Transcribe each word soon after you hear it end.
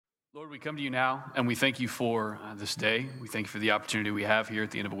Lord, we come to you now, and we thank you for this day. We thank you for the opportunity we have here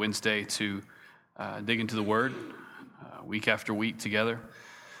at the end of a Wednesday to dig into the Word week after week together.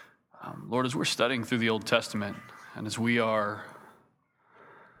 Lord, as we're studying through the Old Testament, and as we are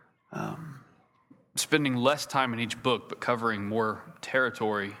spending less time in each book, but covering more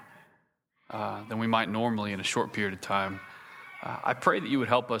territory than we might normally in a short period of time, I pray that you would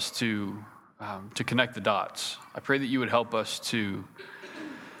help us to connect the dots. I pray that you would help us to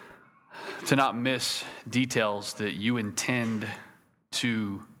not miss details that you intend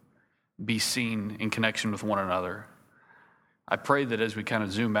to be seen in connection with one another. I pray that as we kind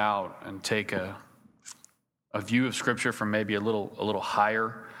of zoom out and take a view of Scripture from maybe a little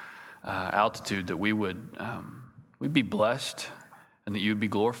higher altitude, that we'd be blessed and that you'd be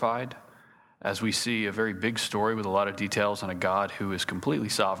glorified as we see a very big story with a lot of details and a God who is completely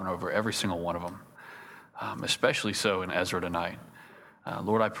sovereign over every single one of them, especially so in Ezra tonight.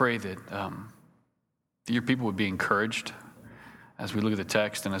 Lord, I pray that your people would be encouraged as we look at the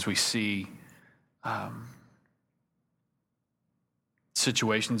text and as we see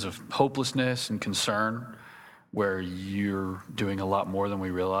situations of hopelessness and concern where you're doing a lot more than we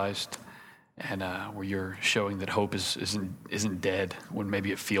realized, and where you're showing that hope isn't dead when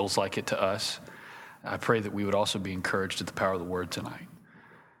maybe it feels like it to us. I pray that we would also be encouraged at the power of the Word tonight.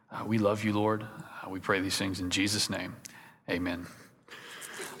 We love you, Lord. We pray these things in Jesus' name. Amen.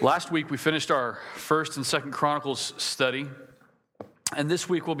 Last week, we finished our 1st and 2nd Chronicles study, and this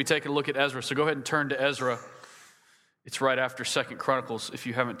week we'll be taking a look at Ezra. So go ahead and turn to Ezra. It's right after 2nd Chronicles, if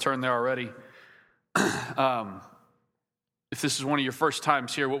you haven't turned there already. If this is one of your first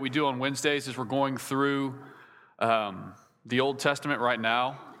times here, what we do on Wednesdays is we're going through the Old Testament right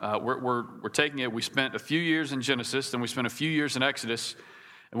now. We're taking it. We spent a few years in Genesis, then we spent a few years in Exodus.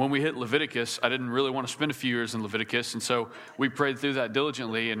 And when we hit Leviticus, I didn't really want to spend a few years in Leviticus, and so we prayed through that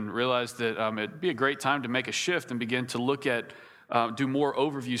diligently and realized that it'd be a great time to make a shift and begin to look at, do more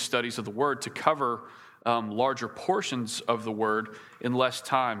overview studies of the Word to cover larger portions of the Word in less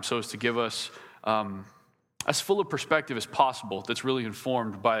time, so as to give us as full a perspective as possible that's really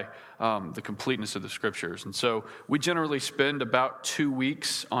informed by the completeness of the Scriptures. And so we generally spend about 2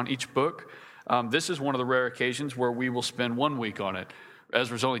 weeks on each book. This is one of the rare occasions where we will spend 1 week on it.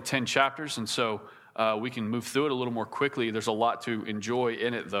 Ezra's only 10 chapters, and so we can move through it a little more quickly. There's a lot to enjoy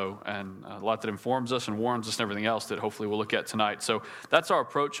in it, though, and a lot that informs us and warns us and everything else that hopefully we'll look at tonight. So that's our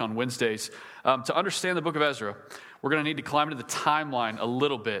approach on Wednesdays. To understand the book of Ezra, we're going to need to climb into the timeline a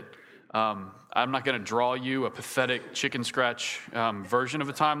little bit. I'm not going to draw you a pathetic chicken scratch version of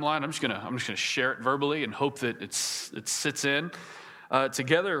a timeline. I'm just going to share it verbally and hope that it sits in.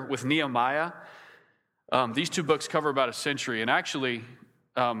 Together with Nehemiah, these two books cover about a century, and actually,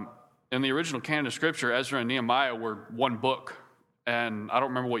 in the original canon of Scripture, Ezra and Nehemiah were one book, and I don't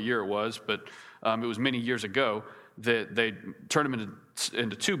remember what year it was, but it was many years ago that they turned them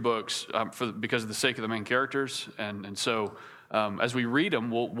into two books because of the sake of the main characters, and so as we read them,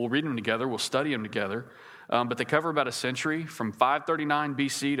 we'll read them together, we'll study them together, but they cover about a century, from 539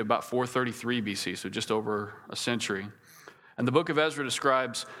 BC to about 433 BC, so just over a century. And the book of Ezra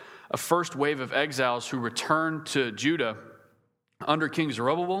describes a first wave of exiles who returned to Judah under King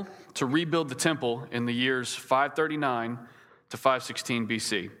Zerubbabel to rebuild the temple in the years 539 to 516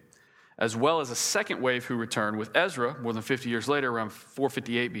 BC, as well as a second wave who returned with Ezra more than 50 years later, around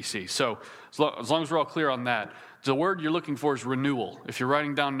 458 BC. So as long as we're all clear on that, the word you're looking for is renewal. If you're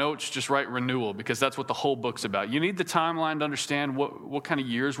writing down notes, just write renewal, because that's what the whole book's about. You need the timeline to understand what kind of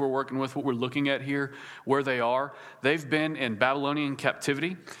years we're working with, what we're looking at here, where they are. They've been in Babylonian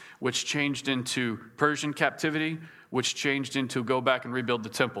captivity, which changed into Persian captivity, which changed into go back and rebuild the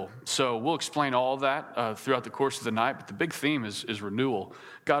temple. So we'll explain all of that throughout the course of the night, but the big theme is renewal.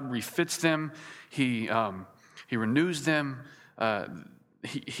 God refits them. He renews them.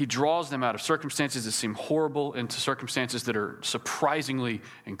 He draws them out of circumstances that seem horrible into circumstances that are surprisingly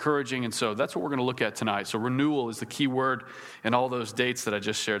encouraging, and so that's what we're going to look at tonight. So renewal is the key word in all those dates that I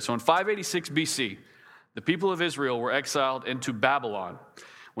just shared. So in 586 BC, the people of Israel were exiled into Babylon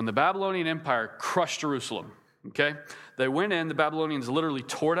when the Babylonian Empire crushed Jerusalem. Okay, they went in. The Babylonians literally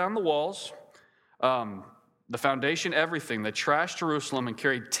tore down the walls, the foundation, everything. They trashed Jerusalem and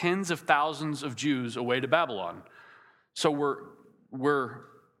carried tens of thousands of Jews away to Babylon. So we're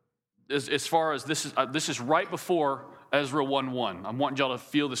as far as this is right before Ezra 1:1. I'm wanting y'all to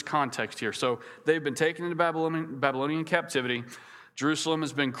feel this context here. So they've been taken into Babylonian captivity. Jerusalem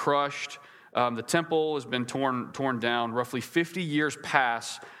has been crushed. The temple has been torn down. Roughly 50 years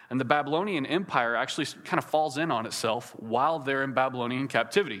pass, and the Babylonian Empire actually kind of falls in on itself while they're in Babylonian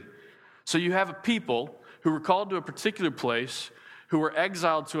captivity. So you have a people who were called to a particular place, who were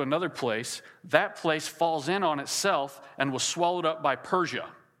exiled to another place. That place falls in on itself and was swallowed up by Persia.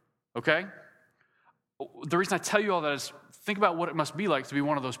 Okay? The reason I tell you all that is think about what it must be like to be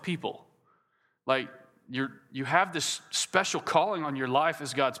one of those people. Like, you have this special calling on your life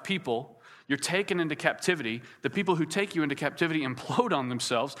as God's people. You're taken into captivity. The people who take you into captivity implode on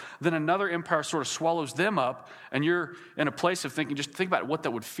themselves. Then another empire sort of swallows them up, and you're in a place of thinking, just think about what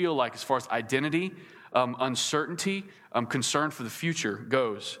that would feel like as far as identity, uncertainty, concern for the future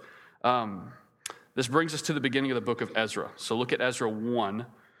goes. This brings us to the beginning of the book of Ezra. So look at Ezra 1,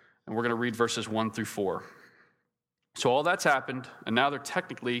 and we're going to read verses 1 through 4. So all that's happened, and now they're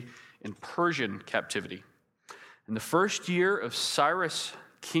technically in Persian captivity. In the first year of Cyrus,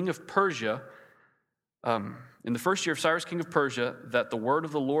 king of Persia, that the word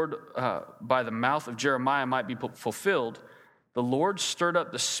of the Lord by the mouth of Jeremiah might be fulfilled, the Lord stirred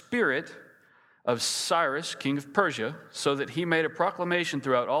up the spirit of Cyrus, king of Persia, so that he made a proclamation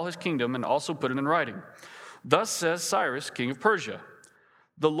throughout all his kingdom and also put it in writing. Thus says Cyrus, king of Persia,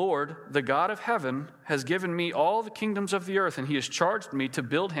 the Lord, the God of heaven, has given me all the kingdoms of the earth, and he has charged me to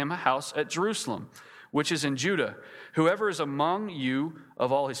build him a house at Jerusalem, which is in Judah. Whoever is among you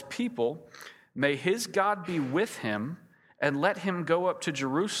of all his people, may his God be with him, and let him go up to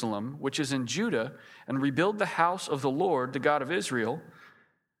Jerusalem, which is in Judah, and rebuild the house of the Lord, the God of Israel.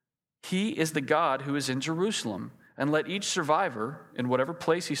 He is the God who is in Jerusalem. And let each survivor, in whatever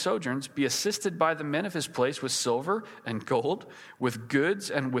place he sojourns, be assisted by the men of his place with silver and gold, with goods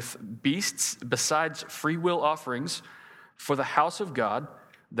and with beasts, besides free will offerings for the house of God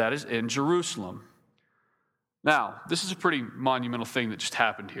that is in Jerusalem. Now, this is a pretty monumental thing that just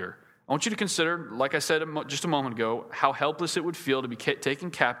happened here. I want you to consider, like I said just a moment ago, how helpless it would feel to be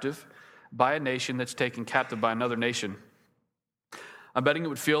taken captive by a nation that's taken captive by another nation. I'm betting it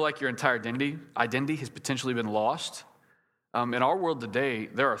would feel like your entire identity has potentially been lost. In our world today,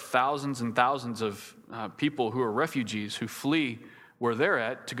 there are thousands and thousands of people who are refugees who flee where they're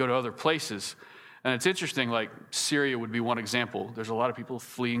at to go to other places. And it's interesting, like Syria would be one example. There's a lot of people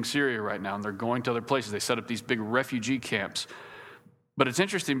fleeing Syria right now, and they're going to other places. They set up these big refugee camps. But it's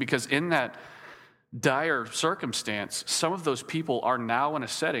interesting because in that dire circumstance, some of those people are now in a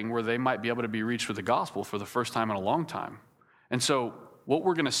setting where they might be able to be reached with the gospel for the first time in a long time. And so what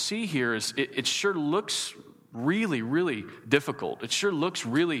we're going to see here is it sure looks really, really difficult. It sure looks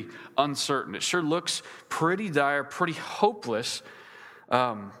really uncertain. It sure looks pretty dire, pretty hopeless.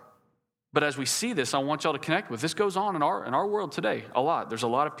 But as we see this, I want y'all to connect with. This goes on in our world today a lot. There's a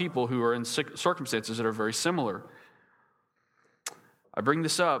lot of people who are in circumstances that are very similar. I bring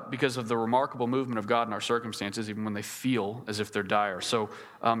this up because of the remarkable movement of God in our circumstances, even when they feel as if they're dire. So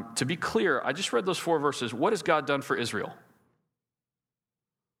to be clear, I just read those 4 verses. What has God done for Israel?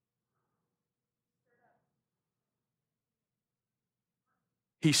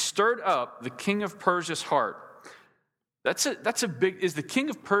 He stirred up the king of Persia's heart. That's a big, is the king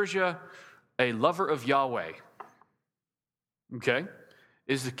of Persia a lover of Yahweh? Okay.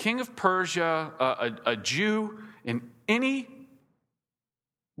 Is the king of Persia a Jew in any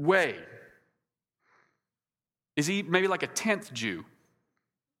way? Is he maybe like a 10th Jew?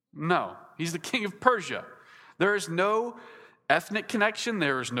 No, he's the king of Persia. There is no ethnic connection.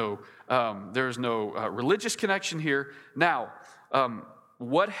 There is no religious connection here. Now,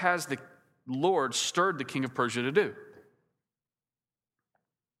 what has the Lord stirred the king of Persia to do?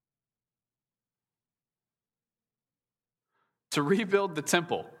 To rebuild the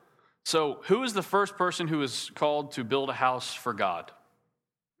temple. So, who is the first person who is called to build a house for God?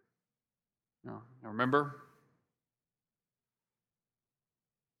 No, remember?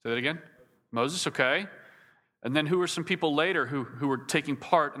 Say that again? Moses, okay. And then who were some people later who were taking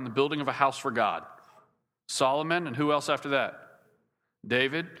part in the building of a house for God? Solomon, and who else after that?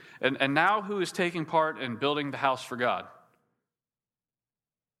 David. And now who is taking part in building the house for God?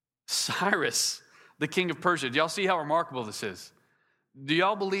 Cyrus, the king of Persia. Do y'all see how remarkable this is? Do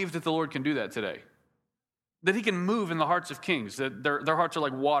y'all believe that the Lord can do that today? That he can move in the hearts of kings, that their hearts are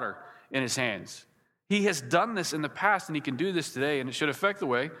like water in his hands. He has done this in the past, and he can do this today, and it should affect the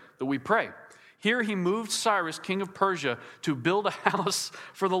way that we pray. Here he moved Cyrus, king of Persia, to build a house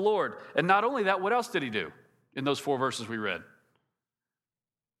for the Lord. And not only that, what else did he do in those 4 verses we read?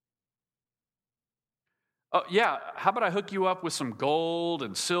 Oh, yeah, how about I hook you up with some gold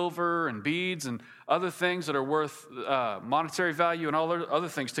and silver and beads and other things that are worth monetary value and all other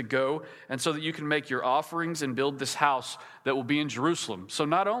things to go, and so that you can make your offerings and build this house that will be in Jerusalem. So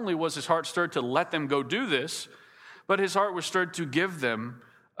not only was his heart stirred to let them go do this, but his heart was stirred to give them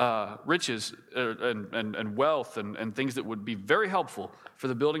riches and wealth and things that would be very helpful for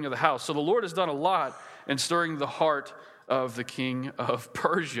the building of the house. So the Lord has done a lot in stirring the heart of the king of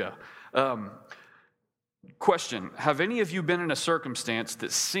Persia. Question, have any of you been in a circumstance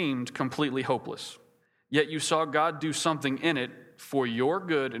that seemed completely hopeless, yet you saw God do something in it for your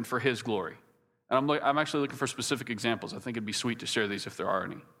good and for his glory? And I'm actually looking for specific examples. I think it'd be sweet to share these if there are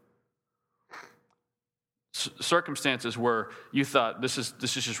any. Circumstances where you thought this is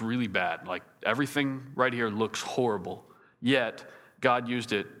just really bad. Like everything right here looks horrible, yet God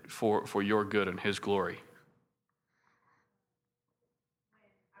used it for your good and his glory.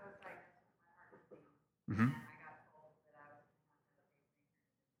 Mm-hmm.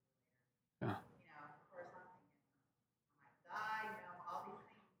 Yeah.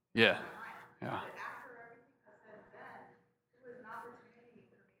 Yeah.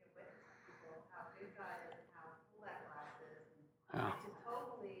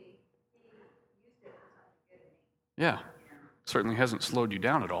 Yeah. Certainly hasn't slowed you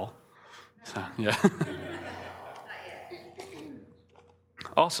down at all. So, yeah.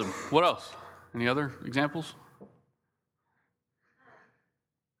 Awesome. What else? Any other examples?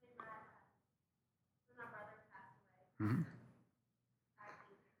 Mm-hmm.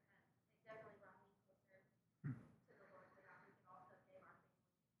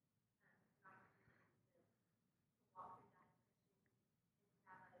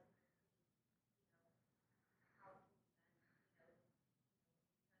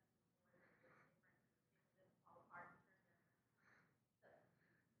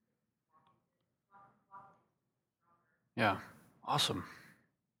 Yeah. Awesome.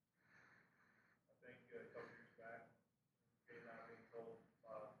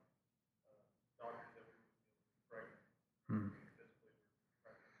 Mm.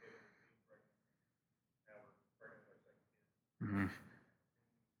 Mm-hmm.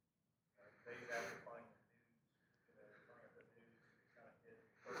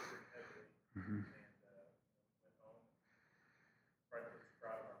 Mm-hmm.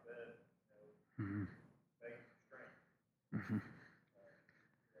 Mm-hmm. Mm-hmm.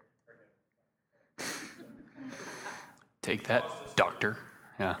 Take that, doctor.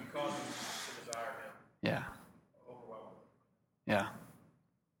 Yeah. Yeah. Yeah.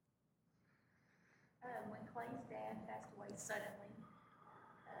 When Clay's dad passed away suddenly,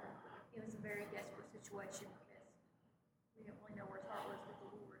 it was a very desperate situation because we didn't really know where his heart was with the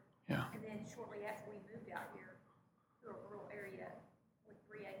Lord. Yeah. And then shortly after we moved out here to a rural area with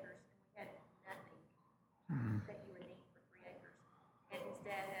 3 acres, and we had nothing that you would need for 3 acres. And his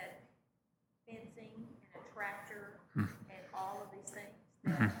dad had fencing and a tractor and all of these things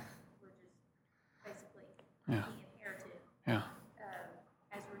that were just basically he inherited. Yeah.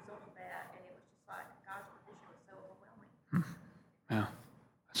 As a result of that, and it was just like God's provision was so overwhelming. Yeah.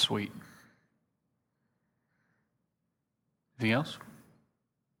 That's sweet. Anything else?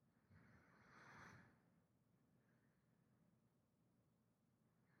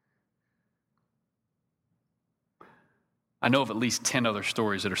 I know of at least 10 other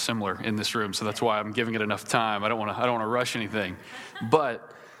stories that are similar in this room, so that's why I'm giving it enough time. I don't want to rush anything.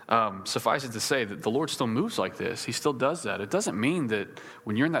 But suffice it to say that the Lord still moves like this. He still does that. It doesn't mean that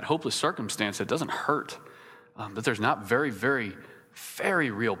when you're in that hopeless circumstance, it doesn't hurt, that there's not very, very,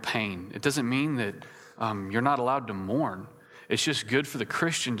 very real pain. It doesn't mean that you're not allowed to mourn. It's just good for the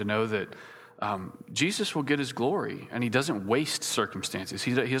Christian to know that Jesus will get his glory, and he doesn't waste circumstances.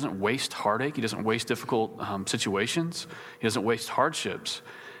 He doesn't waste heartache. He doesn't waste difficult situations. He doesn't waste hardships.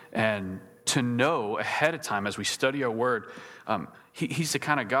 And to know ahead of time as we study our word, he's the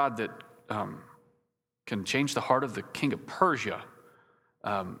kind of God that can change the heart of the king of Persia,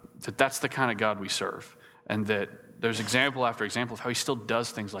 that's the kind of God we serve. And that there's example after example of how he still does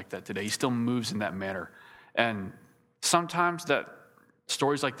things like that today. He still moves in that manner. And sometimes that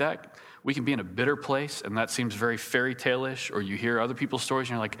stories like that, we can be in a bitter place, and that seems very fairy tale-ish, or you hear other people's stories,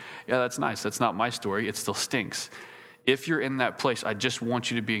 and you're like, yeah, that's nice. That's not my story. It still stinks. If you're in that place, I just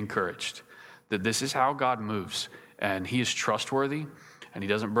want you to be encouraged that this is how God moves, and he is trustworthy, and he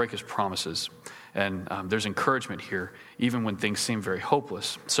doesn't break his promises. And there's encouragement here, even when things seem very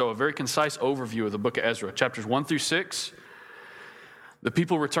hopeless. So a very concise overview of the book of Ezra. Chapters 1 through 6, the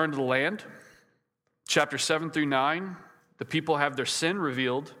people return to the land. Chapter 7 through 9, the people have their sin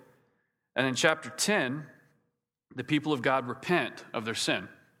revealed. And in chapter 10, the people of God repent of their sin.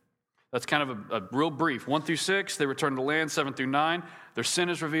 That's kind of a real brief. 1 through 6, they return to the land. 7 through 9, their sin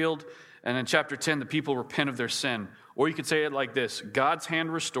is revealed. And in chapter 10, the people repent of their sin. Or you could say it like this: God's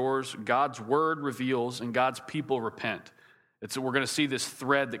hand restores, God's word reveals, and God's people repent. We're going to see this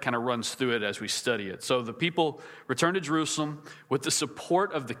thread that kind of runs through it as we study it. So the people return to Jerusalem with the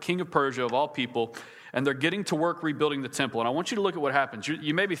support of the king of Persia, of all people, and they're getting to work rebuilding the temple. And I want you to look at what happens.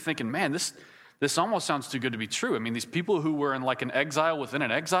 You may be thinking, man, this This almost sounds too good to be true. I mean, these people who were in like an exile within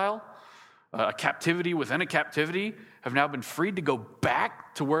an exile, a captivity within a captivity, have now been freed to go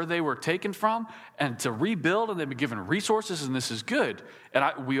back to where they were taken from and to rebuild, and they've been given resources, and this is good.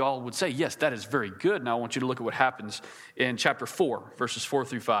 And we all would say, yes, that is very good. Now I want you to look at what happens in chapter 4, verses 4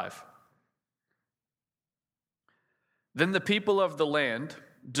 through 5. Then the people of the land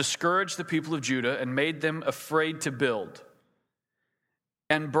discouraged the people of Judah and made them afraid to build,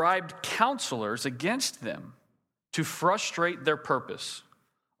 and bribed counselors against them to frustrate their purpose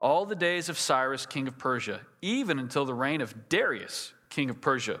all the days of Cyrus, king of Persia, even until the reign of Darius, king of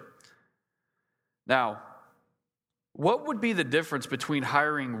Persia. Now, what would be the difference between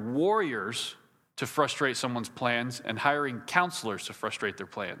hiring warriors to frustrate someone's plans and hiring counselors to frustrate their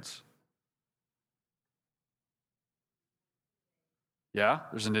plans? Yeah,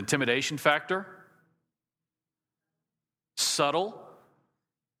 there's an intimidation factor. Subtle.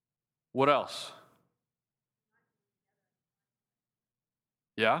 What else?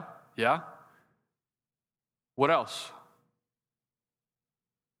 Yeah. What else?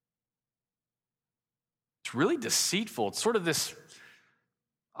 It's really deceitful. It's sort of this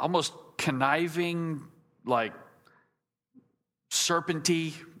almost conniving, like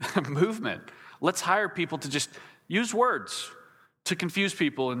serpenty movement. Let's hire people to just use words to confuse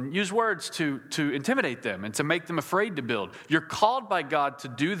people and use words to intimidate them and to make them afraid to build. You're called by God to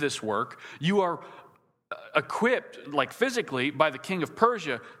do this work. You are equipped, like physically, by the king of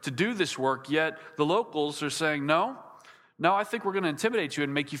Persia to do this work, yet the locals are saying, no, I think we're going to intimidate you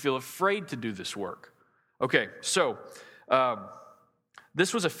and make you feel afraid to do this work. Okay, so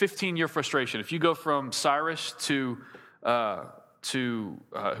this was a 15-year frustration. If you go from Cyrus to who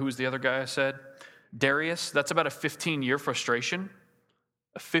was the other guy I said? Darius, that's about a 15-year frustration.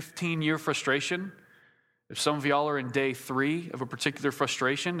 A 15-year frustration. If some of y'all are in day 3 of a particular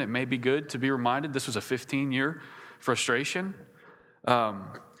frustration, it may be good to be reminded this was a 15-year frustration.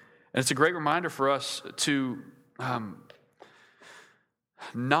 And it's a great reminder for us to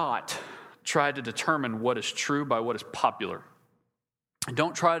not try to determine what is true by what is popular.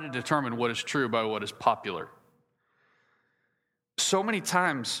 Don't try to determine what is true by what is popular. So many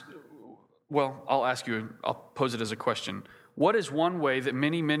times, well, I'll ask you, I'll pose it as a question. What is one way that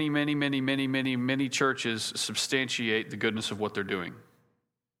many churches substantiate the goodness of what they're doing?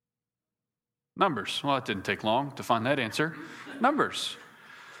 Numbers. Well, it didn't take long to find that answer. Numbers.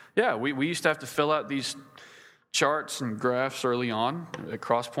 Yeah, we used to have to fill out these charts and graphs early on at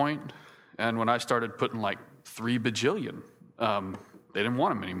Crosspoint, and when I started putting like 3 bajillion, they didn't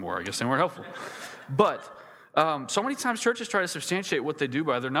want them anymore. I guess they weren't helpful. But so many times churches try to substantiate what they do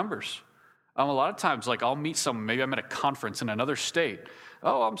by their numbers. A lot of times, like I'll meet someone, maybe I'm at a conference in another state.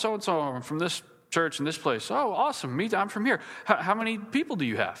 Oh, I'm so-and-so, I'm from this church in this place. Oh, awesome, I'm from here. How many people do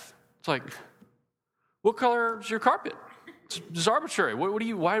you have? It's like, what color is your carpet? It's arbitrary.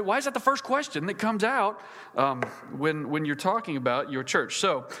 Why is that the first question that comes out when you're talking about your church?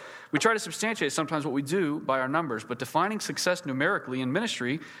 So we try to substantiate sometimes what we do by our numbers, but defining success numerically in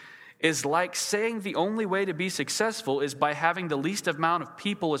ministry is like saying the only way to be successful is by having the least amount of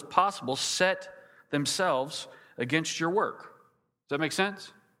people as possible set themselves against your work. Does that make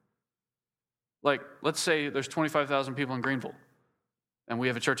sense? Like, let's say there's 25,000 people in Greenville, and we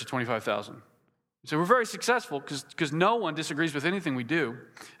have a church of 25,000. So we're very successful because no one disagrees with anything we do,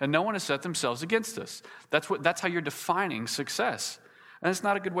 and no one has set themselves against us. That's how you're defining success. And it's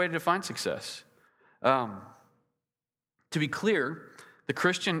not a good way to define success. To be clear, the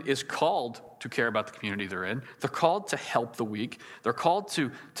Christian is called to care about the community they're in. They're called to help the weak. They're called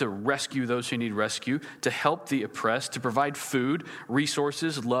to rescue those who need rescue, to help the oppressed, to provide food,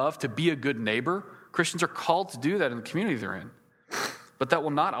 resources, love, to be a good neighbor. Christians are called to do that in the community they're in. But that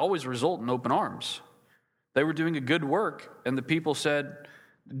will not always result in open arms. They were doing a good work, and the people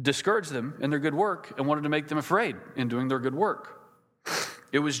discouraged them in their good work and wanted to make them afraid in doing their good work.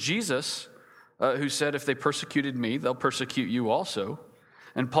 It was Jesus who said, if they persecuted me, they'll persecute you also.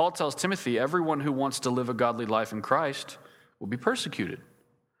 And Paul tells Timothy, everyone who wants to live a godly life in Christ will be persecuted.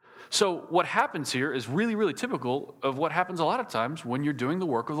 So what happens here is really, really typical of what happens a lot of times when you're doing the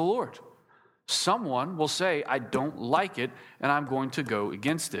work of the Lord. Someone will say, I don't like it, and I'm going to go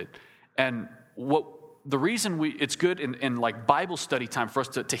against it. And the reason it's good in like Bible study time for us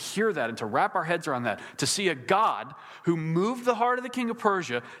to hear that and to wrap our heads around that, to see a God who moved the heart of the king of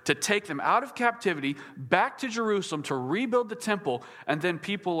Persia to take them out of captivity back to Jerusalem to rebuild the temple, and then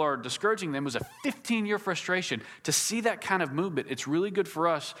people are discouraging them, was a 15-year frustration. To see that kind of movement, it's really good for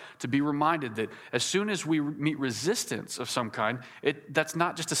us to be reminded that as soon as we meet resistance of some kind, that's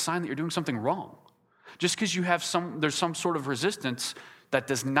not just a sign that you're doing something wrong. Just because there's some sort of resistance That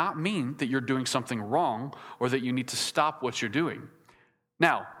does not mean that you're doing something wrong or that you need to stop what you're doing.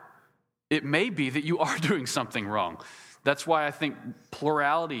 Now, it may be that you are doing something wrong. That's why I think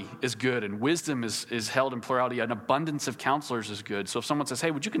plurality is good and wisdom is held in plurality. An abundance of counselors is good. So if someone says, hey,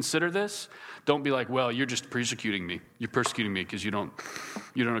 would you consider this? Don't be like, well, you're just persecuting me. You're persecuting me because you don't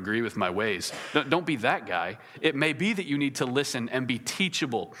agree with my ways. Don't be that guy. It may be that you need to listen and be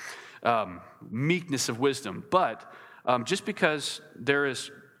teachable, meekness of wisdom. But just because there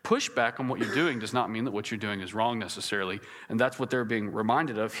is pushback on what you're doing does not mean that what you're doing is wrong necessarily. And that's what they're being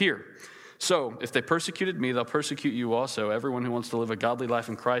reminded of here. So if they persecuted me, they'll persecute you also. Everyone who wants to live a godly life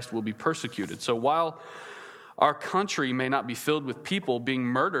in Christ will be persecuted. So while our country may not be filled with people being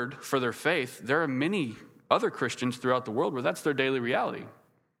murdered for their faith, there are many other Christians throughout the world where that's their daily reality.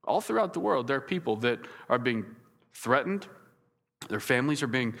 All throughout the world, there are people that are being threatened. Their families are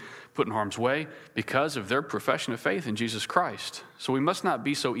being put in harm's way because of their profession of faith in Jesus Christ. So we must not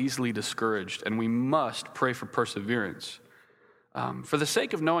be so easily discouraged, and we must pray for perseverance. For the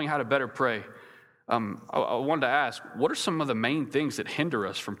sake of knowing how to better pray, I wanted to ask, what are some of the main things that hinder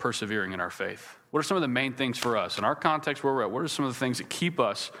us from persevering in our faith? What are some of the main things for us? In our context where we're at, what are some of the things that keep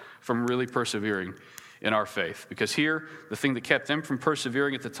us from really persevering in our faith? Because here, the thing that kept them from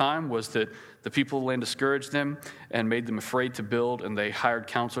persevering at the time was that the people of the land discouraged them and made them afraid to build, and they hired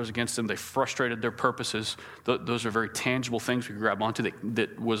counselors against them. They frustrated their purposes. Those are very tangible things we can grab onto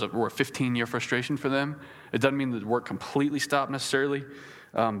that were a 15-year frustration for them. It doesn't mean that the work completely stopped necessarily,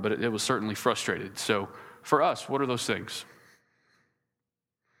 but it was certainly frustrated. So for us, what are those things?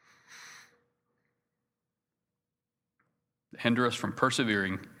 That hinder us from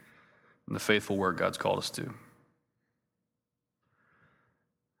persevering in the faithful work God's called us to.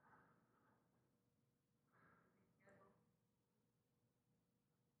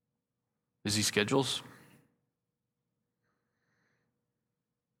 Busy schedules?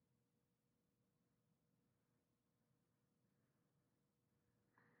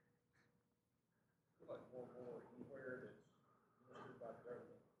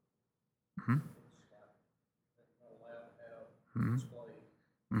 Mm-hmm.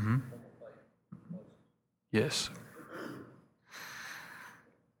 Mm-hmm. Mm-hmm. Yes.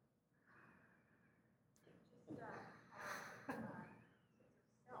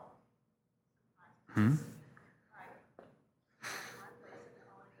 Hmm?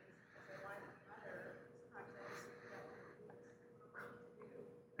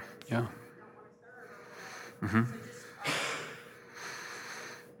 Yeah. Mm-hmm.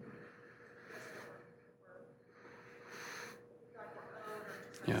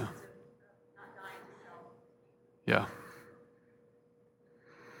 Yeah. Yeah.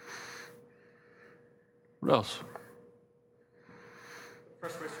 What else?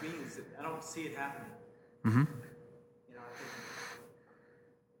 Frustrates me is that I don't see it happening. Mm-hmm. You know, I think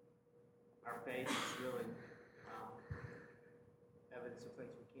our faith is really evidence of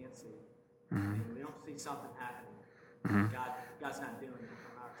things we can't see. Mm-hmm. And we don't see something happening. Mm-hmm. God's not doing it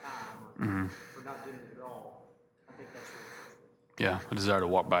on our time, or Mm-hmm. we're not doing it at all. I think that's really frustrating. Yeah, a desire to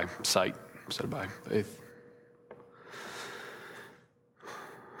walk by sight instead of by faith.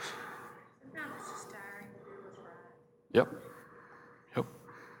 Sometimes it's just tiring to do what's right. Yep. Yep.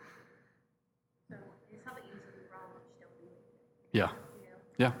 So it's not that you do wrong, but you don't do it. Yeah. You know?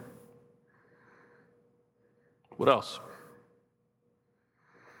 Yeah. What else?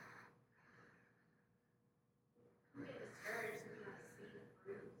 You get discouraged when you don't see the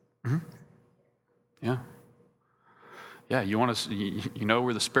fruit. Mm-hmm. Yeah. Yeah, you want to, you know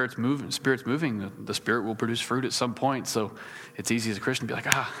where the Spirit's moving, the Spirit will produce fruit at some point. So it's easy as a Christian to be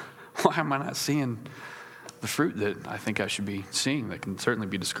like, why am I not seeing the fruit that I think I should be seeing? That can certainly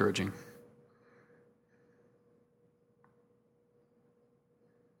be discouraging.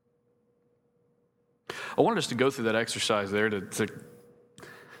 I wanted us to go through that exercise there to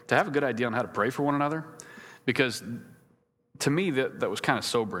have a good idea on how to pray for one another, because to me, that was kind of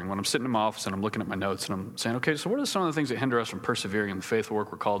sobering when I'm sitting in my office and I'm looking at my notes and I'm saying, okay, so what are some of the things that hinder us from persevering in the faithful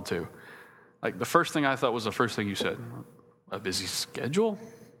work we're called to? Like the first thing I thought was the first thing you said, a busy schedule?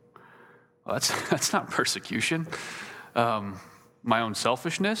 Well, that's not persecution. My own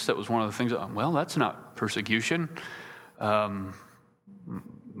selfishness, that was one of the things, well, that's not persecution.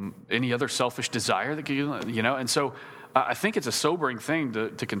 Any other selfish desire that you know? And so I think it's a sobering thing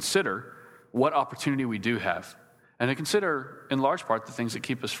to consider what opportunity we do have. And to consider, in large part, the things that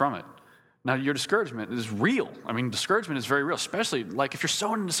keep us from it. Now, your discouragement is real. I mean, discouragement is very real, especially like if you're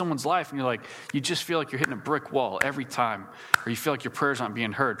sowing into someone's life and you just feel like you're hitting a brick wall every time, or you feel like your prayers aren't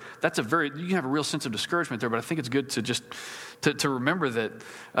being heard. You can have a real sense of discouragement there, but I think it's good to just to remember that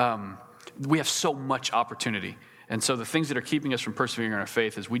we have so much opportunity. And so the things that are keeping us from persevering in our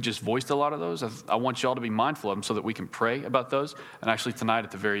faith is we just voiced a lot of those. I want you all to be mindful of them so that we can pray about those. And actually tonight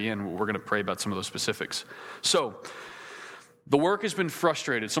at the very end, we're going to pray about some of those specifics. So the work has been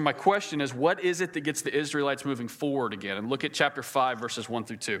frustrated. So my question is, what is it that gets the Israelites moving forward again? And look at chapter 5, verses 1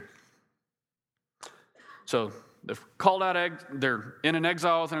 through 2. So they're called out, they're in an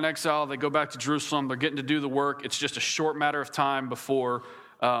exile within an exile. They go back to Jerusalem. They're getting to do the work. It's just a short matter of time before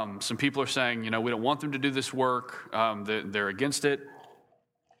some people are saying, we don't want them to do this work. They're against it.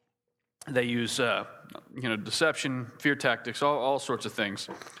 They use, deception, fear tactics, all sorts of things.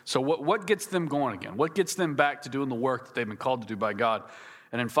 So what gets them going again? What gets them back to doing the work that they've been called to do by God?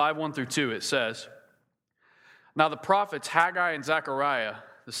 And in 5:1 through 2, it says, "Now the prophets Haggai and Zechariah,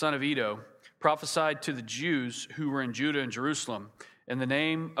 the son of Iddo, prophesied to the Jews who were in Judah and Jerusalem in the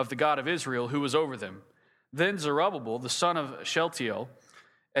name of the God of Israel who was over them. Then Zerubbabel, the son of Shealtiel,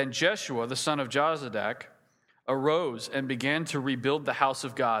 and Jeshua, the son of Jozadak, arose and began to rebuild the house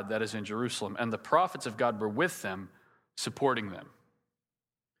of God that is in Jerusalem. And the prophets of God were with them, supporting them."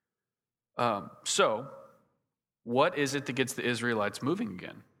 So, what is it that gets the Israelites moving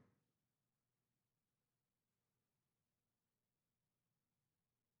again?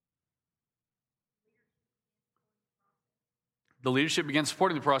 The leadership began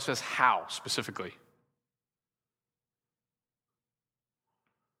supporting the process. How, specifically?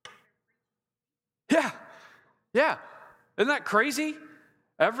 Yeah. Isn't that crazy?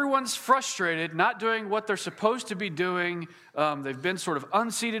 Everyone's frustrated, not doing what they're supposed to be doing. They've been sort of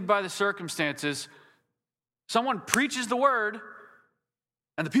unseated by the circumstances. Someone preaches the word,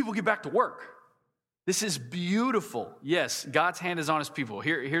 and the people get back to work. This is beautiful. Yes, God's hand is on his people.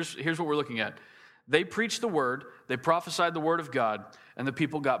 Here's what we're looking at. They preached the word, they prophesied the word of God, and the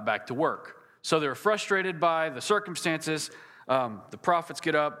people got back to work. So they were frustrated by the circumstances. The prophets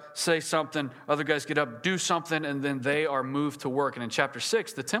get up, say something, other guys get up, do something, and then they are moved to work. And in chapter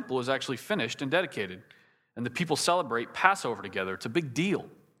 6, the temple is actually finished and dedicated. And the people celebrate Passover together. It's a big deal.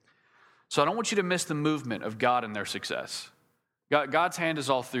 So I don't want you to miss the movement of God in their success. God's hand is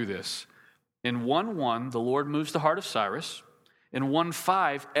all through this. In 1:1, the Lord moves the heart of Cyrus. In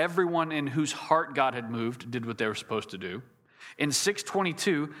 1:5, everyone in whose heart God had moved did what they were supposed to do. In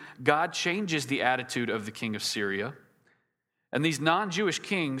 6:22, God changes the attitude of the king of Syria. And these non-Jewish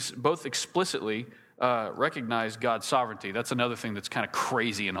kings both explicitly recognize God's sovereignty. That's another thing that's kind of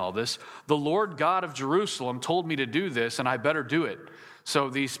crazy in all this. The Lord God of Jerusalem told me to do this, and I better do it. So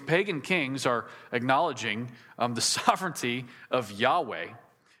these pagan kings are acknowledging the sovereignty of Yahweh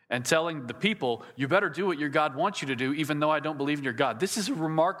and telling the people, you better do what your God wants you to do, even though I don't believe in your God. This is a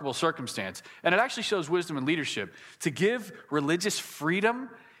remarkable circumstance. And it actually shows wisdom and leadership. To give religious freedom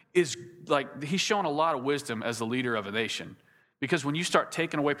is like, he's shown a lot of wisdom as the leader of a nation. Because when you start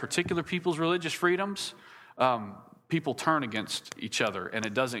taking away particular people's religious freedoms, people turn against each other, and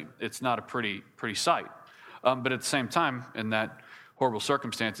it's not a pretty sight. But at the same time, in that horrible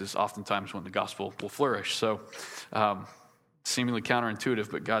circumstances, oftentimes when the gospel will flourish. So seemingly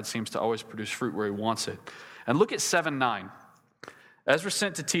counterintuitive, but God seems to always produce fruit where he wants it. And look at 7:9. Ezra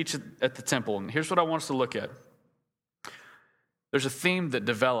sent to teach at the temple, and here's what I want us to look at. There's a theme that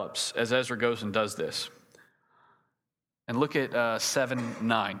develops as Ezra goes and does this. And look at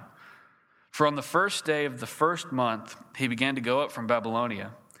 7:9. "For on the first day of the first month, he began to go up from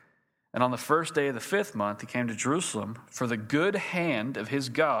Babylonia. And on the first day of the 5th month, he came to Jerusalem, for the good hand of his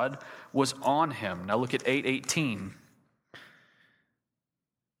God was on him." Now look at 8:18.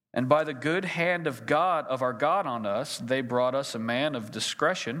 "And by the good hand of our God on us, they brought us a man of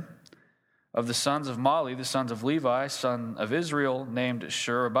discretion, of the sons of Mali, the sons of Levi, son of Israel, named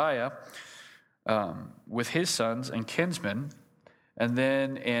Sherebiah, with his sons and kinsmen." And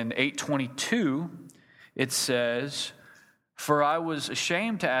then in 8:22, it says, "For I was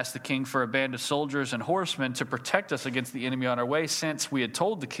ashamed to ask the king for a band of soldiers and horsemen to protect us against the enemy on our way, since we had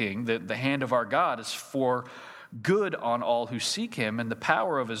told the king that the hand of our God is for good on all who seek him, and the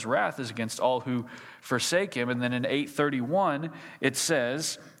power of his wrath is against all who forsake him." And then in 8:31, it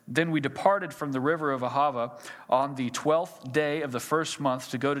says, "Then we departed from the river of Ahava on the 12th day of the first month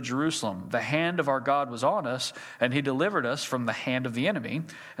to go to Jerusalem. The hand of our God was on us, and he delivered us from the hand of the enemy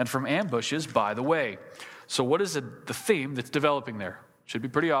and from ambushes by the way." So what is the theme that's developing there? Should be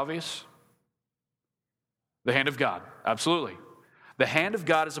pretty obvious. The hand of God, absolutely. The hand of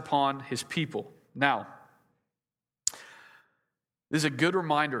God is upon his people. Now, this is a good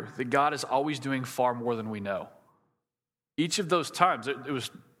reminder that God is always doing far more than we know. Each of those times, it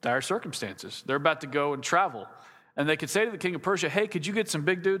was dire circumstances. They're about to go and travel. And they could say to the king of Persia, "Hey, could you get some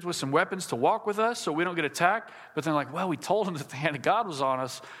big dudes with some weapons to walk with us so we don't get attacked?" But they're like, "Well, we told him that the hand of God was on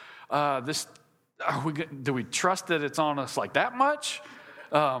us. do we trust that it's on us like that much?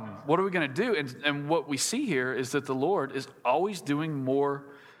 What are we going to do? And what we see here is that the Lord is always doing more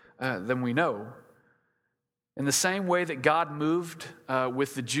than we know. In the same way that God moved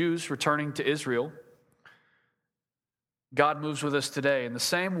with the Jews returning to Israel, God moves with us today. In the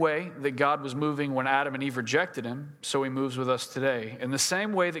same way that God was moving when Adam and Eve rejected him, so he moves with us today. In the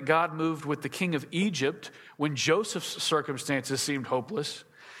same way that God moved with the king of Egypt when Joseph's circumstances seemed hopeless,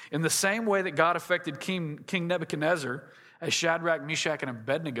 in the same way that God affected King Nebuchadnezzar as Shadrach, Meshach, and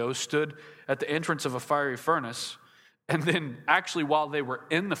Abednego stood at the entrance of a fiery furnace, and then actually while they were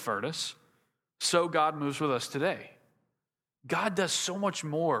in the furnace, so God moves with us today. God does so much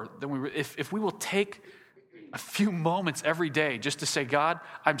more than if we will take a few moments every day just to say, God,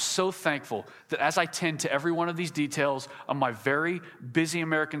 I'm so thankful that as I tend to every one of these details on my very busy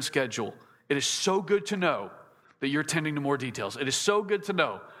American schedule, it is so good to know that you're tending to more details. It is so good to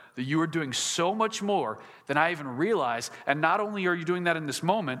know that you are doing so much more than I even realized. And not only are you doing that in this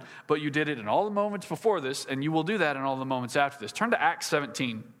moment, but you did it in all the moments before this, and you will do that in all the moments after this. Turn to Acts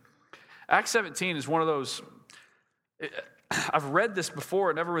 17. Acts 17 is one of those, I've read this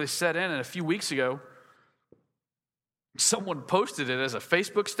before, it never really set in, and a few weeks ago, someone posted it as a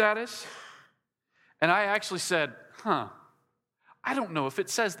Facebook status, and I actually said, I don't know if it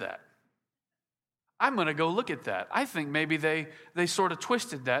says that. I'm going to go look at that. I think maybe they sort of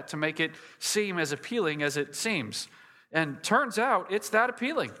twisted that to make it seem as appealing as it seems. And turns out it's that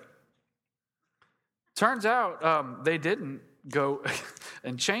appealing. Turns out they didn't go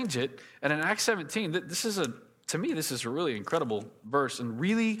and change it. And in Acts 17, to me, this is a really incredible verse and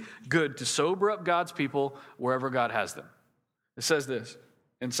really good to sober up God's people wherever God has them. It says this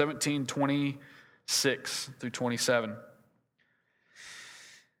in 17:26 through 27.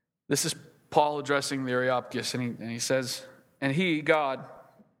 This is Paul addressing the Areopagus, and he says, "And he, God,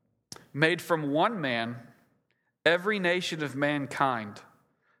 made from one man every nation of mankind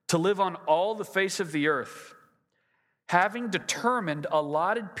to live on all the face of the earth, having determined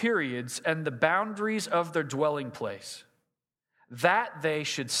allotted periods and the boundaries of their dwelling place, that they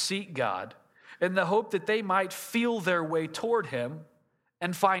should seek God in the hope that they might feel their way toward him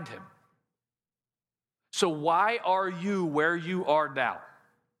and find him." So why are you where you are now?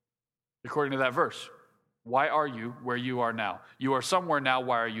 According to that verse, why are you where you are now? You are somewhere now.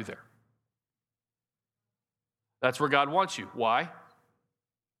 Why are you there? That's where God wants you. Why?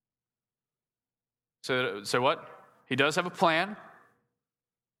 So what? He does have a plan.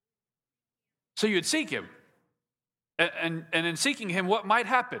 So you'd seek him. And in seeking him, what might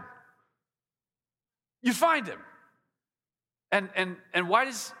happen? You find him. And why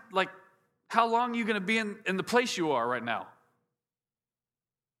does, how long are you going to be in the place you are right now?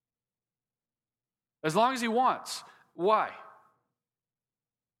 As long as he wants. Why?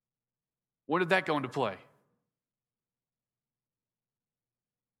 When did that go into play?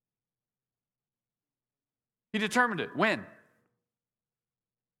 He determined it. When?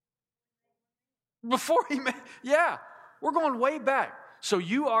 Before he made, we're going way back. So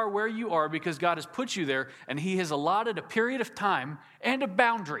you are where you are because God has put you there, and he has allotted a period of time and a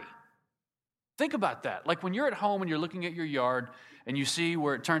boundary. Think about that. Like when you're at home and you're looking at your yard and you see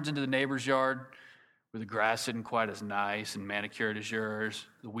where it turns into the neighbor's yard, where the grass isn't quite as nice and manicured as yours,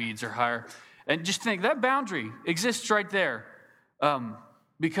 the weeds are higher. And just think, that boundary exists right there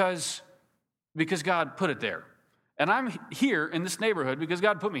because God put it there. And I'm here in this neighborhood because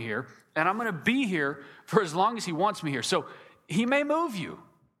God put me here, and I'm going to be here for as long as he wants me here. So he may move you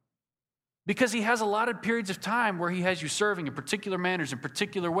because he has allotted periods of time where he has you serving in particular manners, in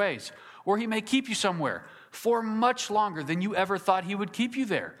particular ways. Or he may keep you somewhere for much longer than you ever thought he would keep you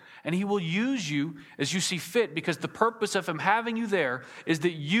there. And he will use you as you see fit, because the purpose of him having you there is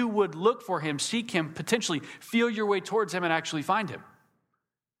that you would look for him, seek him, potentially feel your way towards him and actually find him.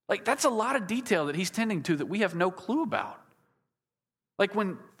 That's a lot of detail that he's tending to that we have no clue about. I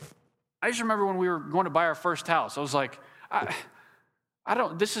just remember when we were going to buy our first house, I was like,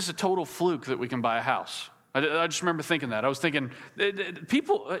 this is a total fluke that we can buy a house. I just remember thinking that. I was thinking,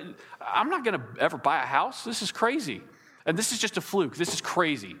 I'm not going to ever buy a house. This is crazy. And this is just a fluke. This is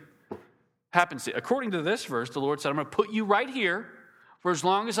crazy. Happens. According to this verse, the Lord said, I'm going to put you right here for as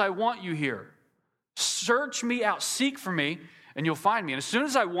long as I want you here. Search me out, seek for me, and you'll find me. And as soon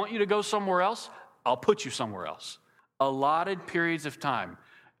as I want you to go somewhere else, I'll put you somewhere else. Allotted periods of time,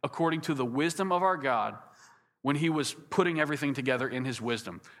 according to the wisdom of our God, when he was putting everything together in his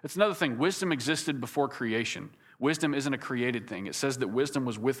wisdom. It's another thing. Wisdom existed before creation. Wisdom isn't a created thing. It says that wisdom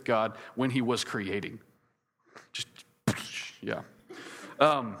was with God when he was creating. Just, yeah. Which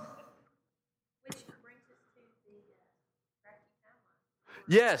brings us to the crafty timeline.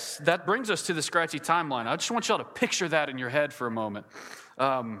 Yes, that brings us to the scratchy timeline. I just want y'all to picture that in your head for a moment.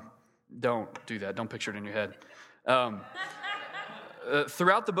 Don't do that. Don't picture it in your head.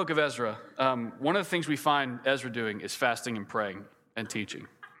 Throughout the book of Ezra, one of the things we find Ezra doing is fasting and praying and teaching.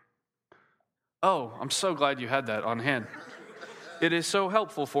 Oh, I'm so glad you had that on hand. It is so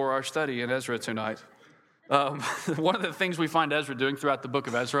helpful for our study in Ezra tonight. One of the things we find Ezra doing throughout the book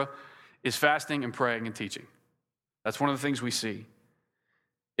of Ezra is fasting and praying and teaching. That's one of the things we see.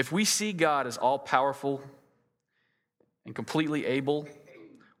 If we see God as all-powerful and completely able,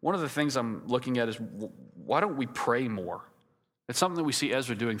 one of the things I'm looking at is, why don't we pray more? It's something that we see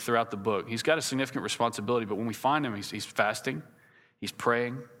Ezra doing throughout the book. He's got a significant responsibility, but when we find him, he's fasting, he's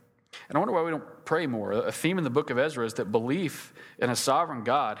praying. And I wonder why we don't pray more. A theme in the book of Ezra is that belief in a sovereign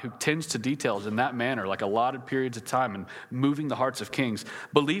God who tends to details in that manner, like allotted periods of time and moving the hearts of kings,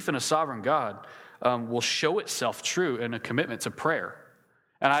 belief in a sovereign God will show itself true in a commitment to prayer.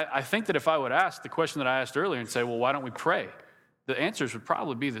 And I think that if I would ask the question that I asked earlier and say, well, why don't we pray? The answers would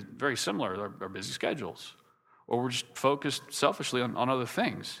probably be very similar. Our busy schedules. Or we're just focused selfishly on other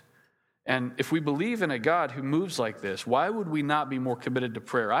things. And if we believe in a God who moves like this, why would we not be more committed to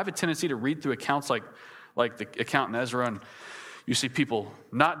prayer? I have a tendency to read through accounts like the account in Ezra, and you see people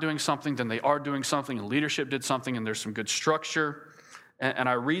not doing something, then they are doing something, and leadership did something, and there's some good structure. And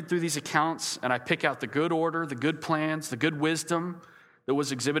I read through these accounts, and I pick out the good order, the good plans, the good wisdom that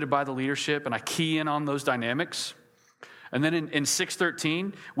was exhibited by the leadership, and I key in on those dynamics. And then in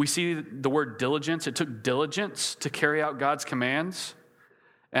 6:13, we see the word diligence. It took diligence to carry out God's commands.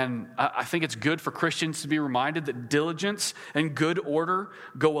 And I think it's good for Christians to be reminded that diligence and good order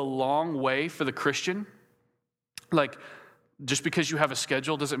go a long way for the Christian. Like, just because you have a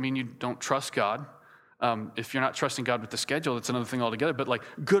schedule doesn't mean you don't trust God. If you're not trusting God with the schedule, that's another thing altogether. But like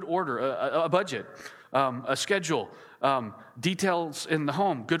good order, a budget, a schedule, details in the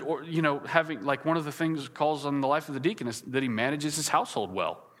home, good, having, like, one of the things calls on the life of the deacon is that he manages his household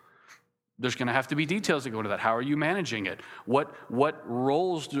well. There's going to have to be details that go into that. How are you managing it? What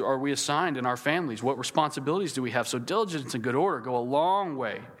roles are we assigned in our families? What responsibilities do we have? So diligence and good order go a long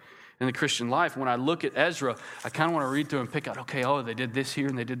way in the Christian life. When I look at Ezra, I kind of want to read through and pick out, okay, they did this here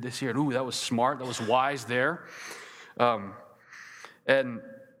and they did this here. And ooh, that was smart. That was wise there. And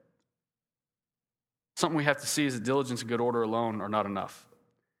something we have to see is that diligence and good order alone are not enough.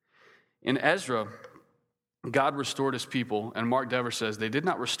 In Ezra, God restored his people, and Mark Dever says they did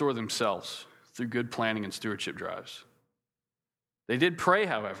not restore themselves through good planning and stewardship drives. They did pray,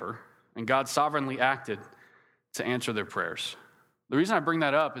 however, and God sovereignly acted to answer their prayers. The reason I bring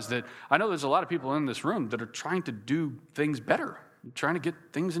that up is that I know there's a lot of people in this room that are trying to do things better, trying to get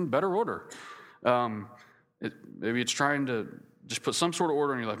things in better order. Maybe it's trying to just put some sort of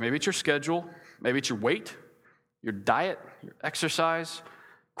order in your life. Maybe it's your schedule. Maybe it's your weight, your diet, your exercise,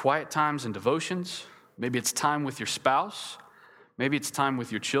 quiet times and devotions. Maybe it's time with your spouse. Maybe it's time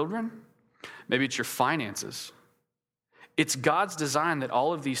with your children. Maybe it's your finances. It's God's design that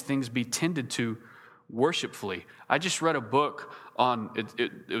all of these things be tended to worshipfully. I just read a book on,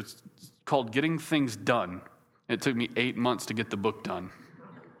 it was called Getting Things Done. It took me 8 months to get the book done.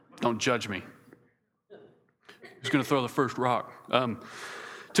 Don't judge me. Who's going to throw the first rock?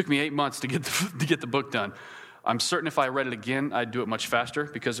 Took me 8 months to get the book done. I'm certain if I read it again, I'd do it much faster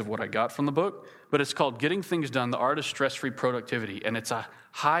because of what I got from the book. But it's called Getting Things Done, the Art of Stress-Free Productivity. And it's a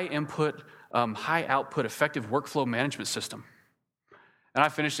high input, high output, effective workflow management system. And I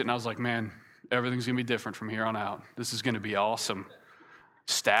finished it and I was like, man, everything's going to be different from here on out. This is going to be awesome.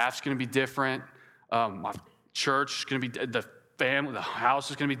 Staff's going to be different. My church is going to be, the family, the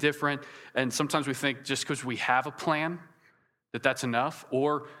house is going to be different. And sometimes we think just because we have a plan, that's enough.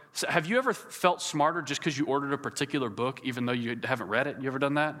 Or have you ever felt smarter just because you ordered a particular book, even though you haven't read it? You ever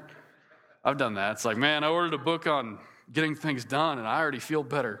done that? I've done that. It's like, man, I ordered a book on getting things done, and I already feel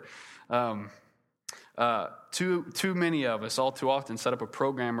better. Too many of us, all too often, set up a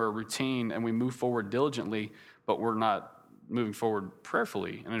program or a routine, and we move forward diligently, but we're not moving forward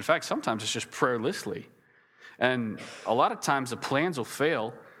prayerfully. And in fact, sometimes it's just prayerlessly. And a lot of times the plans will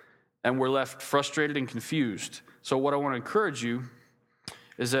fail, and we're left frustrated and confused. So what I want to encourage you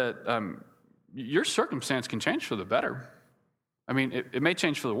is that your circumstance can change for the better. I mean, it may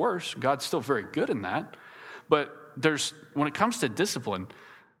change for the worse. God's still very good in that. But when it comes to discipline,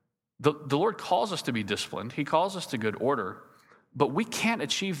 the Lord calls us to be disciplined. He calls us to good order. But we can't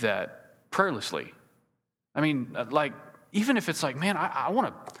achieve that prayerlessly. I mean, like, even if it's like, man, I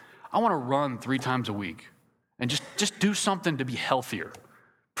want to run 3 times a week and just do something to be healthier.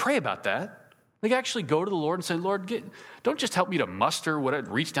 Pray about that. Like actually go to the Lord and say, Lord, don't just help me to muster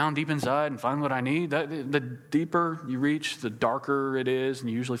reach down deep inside and find what I need. The deeper you reach, the darker it is, and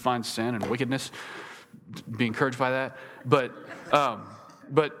you usually find sin and wickedness. Be encouraged by that. But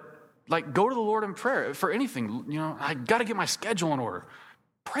like go to the Lord in prayer for anything. I got to get my schedule in order.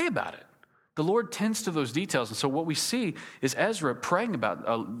 Pray about it. The Lord tends to those details. And so what we see is Ezra praying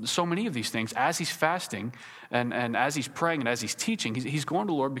about so many of these things as he's fasting and as he's praying and as he's teaching. He's going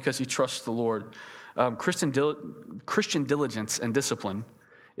to the Lord because he trusts the Lord. Christian diligence and discipline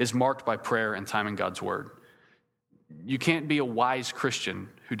is marked by prayer and time in God's word. You can't be a wise Christian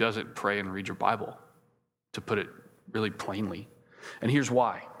who doesn't pray and read your Bible, to put it really plainly. And here's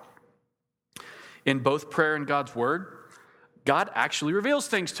why. In both prayer and God's word, God actually reveals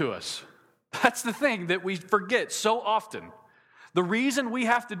things to us. That's the thing that we forget so often. The reason we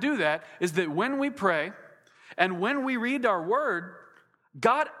have to do that is that when we pray and when we read our word,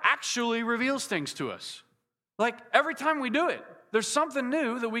 God actually reveals things to us. Like every time we do it, there's something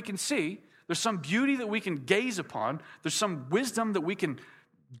new that we can see. There's some beauty that we can gaze upon. There's some wisdom that we can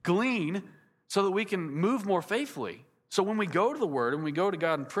glean so that we can move more faithfully. So when we go to the word and we go to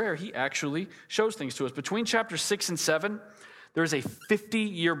God in prayer, he actually shows things to us. Between chapters 6 and 7, there's a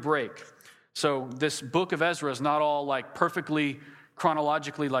 50-year break. So this book of Ezra is not all like perfectly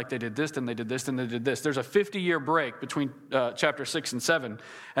chronologically like they did this, then they did this, then they did this. There's a 50-year break between chapter 6 and 7.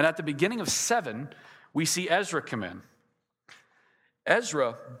 And at the beginning of 7, we see Ezra come in.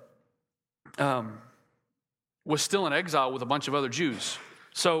 Ezra was still in exile with a bunch of other Jews.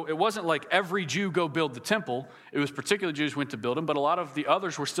 So it wasn't like every Jew go build the temple. It was particular Jews went to build them, but a lot of the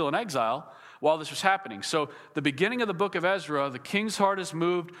others were still in exile while this was happening. So the beginning of the book of Ezra, the king's heart is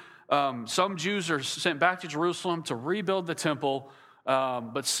moved. Some Jews are sent back to Jerusalem to rebuild the temple,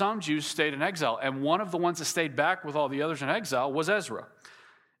 but some Jews stayed in exile. And one of the ones that stayed back with all the others in exile was Ezra.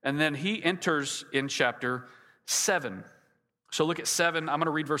 And then he enters in chapter 7. So look at 7. I'm going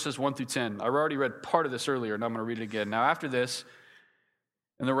to read verses 1 through 10. I already read part of this earlier, and I'm going to read it again. Now after this,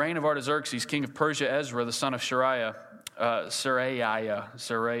 in the reign of Artaxerxes, king of Persia, Ezra, the son of son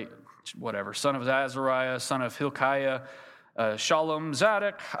of Azariah, son of Hilkiah, Shalom,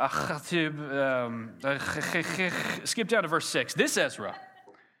 Zadok, skip down to verse 6. This Ezra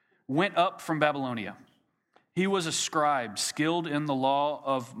went up from Babylonia. He was a scribe, skilled in the law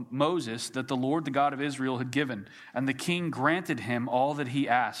of Moses that the Lord, the God of Israel, had given. And the king granted him all that he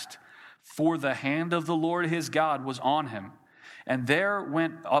asked. For the hand of the Lord his God was on him. And there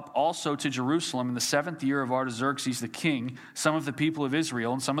went up also to Jerusalem in the 7th year of Artaxerxes the king, some of the people of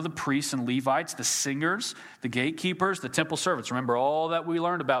Israel, and some of the priests and Levites, the singers, the gatekeepers, the temple servants. Remember all that we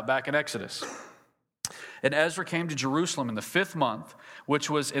learned about back in Exodus. And Ezra came to Jerusalem in the 5th month,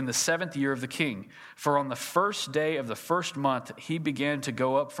 which was in the 7th year of the king. For on the first day of the 1st month, he began to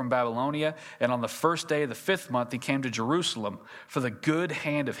go up from Babylonia. And on the first day of the 5th month, he came to Jerusalem. For the good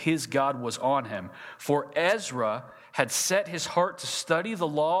hand of his God was on him. For Ezra had set his heart to study the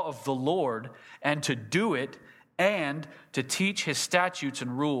law of the Lord and to do it and to teach his statutes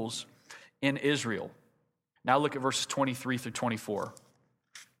and rules in Israel. Now look at verses 23 through 24.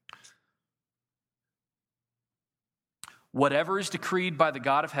 Whatever is decreed by the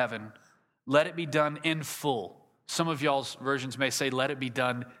God of heaven, let it be done in full. Some of y'all's versions may say, let it be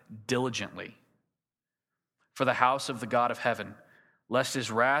done diligently. For the house of the God of heaven, lest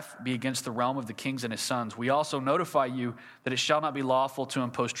his wrath be against the realm of the kings and his sons. We also notify you that it shall not be lawful to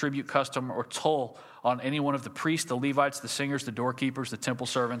impose tribute, custom, or toll on any one of the priests, the Levites, the singers, the doorkeepers, the temple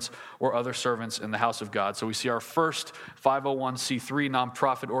servants, or other servants in the house of God. So we see our first 501c3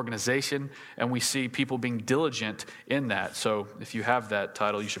 nonprofit organization, and we see people being diligent in that. So if you have that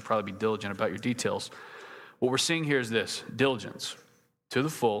title, you should probably be diligent about your details. What we're seeing here is this: diligence to the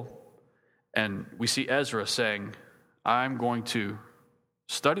full. And we see Ezra saying, I'm going to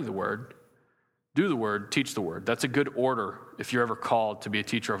study the word, do the word, teach the word. That's a good order if you're ever called to be a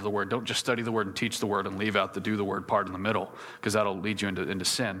teacher of the word. Don't just study the word and teach the word and leave out the do the word part in the middle, because that'll lead you into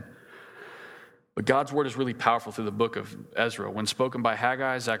sin. But God's word is really powerful through the book of Ezra. When spoken by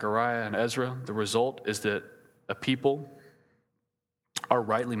Haggai, Zechariah, and Ezra, the result is that a people are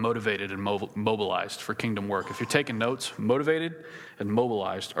rightly motivated and mobilized for kingdom work. If you're taking notes, motivated and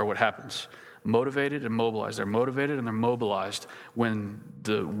mobilized are what happens. Motivated and mobilized. They're motivated and they're mobilized when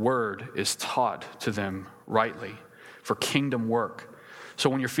the word is taught to them rightly for kingdom work. So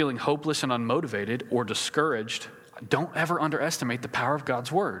when you're feeling hopeless and unmotivated or discouraged, don't ever underestimate the power of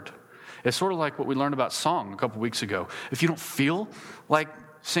God's word. It's sort of like what we learned about song a couple weeks ago. If you don't feel like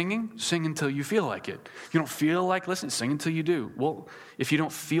singing, sing until you feel like it. If you don't feel like listening, sing until you do. Well, if you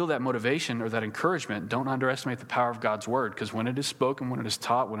don't feel that motivation or that encouragement, don't underestimate the power of God's word, because when it is spoken, when it is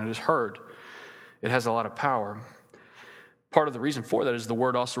taught, when it is heard, It has a lot of power. Part of the reason for that is the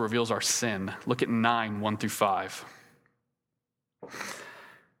word also reveals our sin. Look at 9, 1 through 5.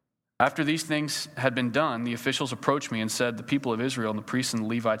 After these things had been done, the officials approached me and said, the people of Israel and the priests and the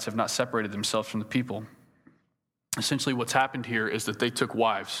Levites have not separated themselves from the people. Essentially what's happened here is that they took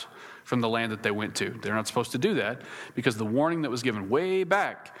wives from the land that they went to. They're not supposed to do that because the warning that was given way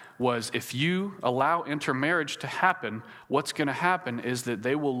back was if you allow intermarriage to happen, what's going to happen is that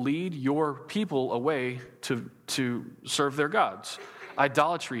they will lead your people away to serve their gods.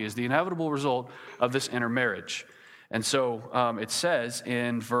 Idolatry is the inevitable result of this intermarriage. And so it says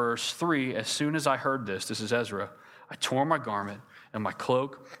in verse 3, as soon as I heard this is Ezra, I tore my garment and my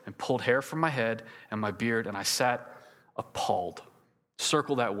cloak and pulled hair from my head and my beard, and I sat appalled.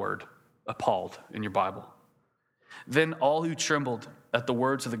 Circle that word, appalled, in your Bible. Then all who trembled at the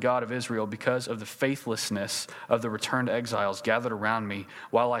words of the God of Israel because of the faithlessness of the returned exiles gathered around me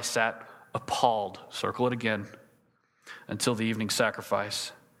while I sat appalled, circle it again, until the evening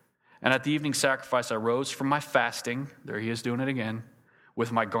sacrifice. And at the evening sacrifice I rose from my fasting, there he is doing it again,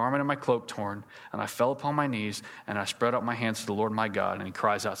 with my garment and my cloak torn, and I fell upon my knees, and I spread out my hands to the Lord my God, and he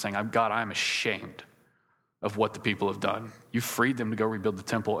cries out, saying, God, I am ashamed of what the people have done. You freed them to go rebuild the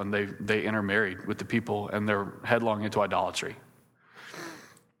temple, and they intermarried with the people, and they're headlong into idolatry.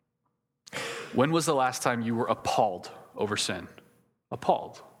 When was the last time you were appalled over sin?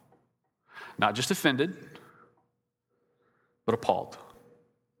 Appalled. Not just offended, but appalled.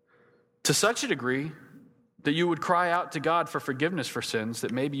 To such a degree that you would cry out to God for forgiveness for sins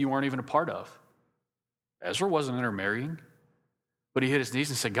that maybe you weren't even a part of. Ezra wasn't intermarrying, but he hit his knees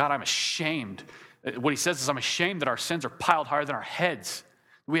and said, God, I'm ashamed. What he says is, I'm ashamed that our sins are piled higher than our heads.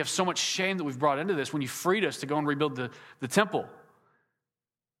 We have so much shame that we've brought into this when you freed us to go and rebuild the temple.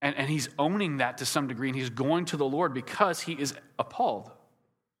 And he's owning that to some degree, and he's going to the Lord because he is appalled.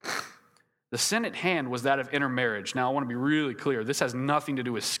 The sin at hand was that of intermarriage. Now, I want to be really clear. This has nothing to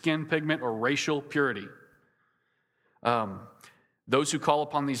do with skin pigment or racial purity. Those who call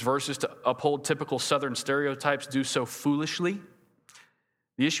upon these verses to uphold typical Southern stereotypes do so foolishly.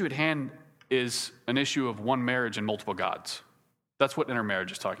 The issue at hand is an issue of one marriage and multiple gods. That's what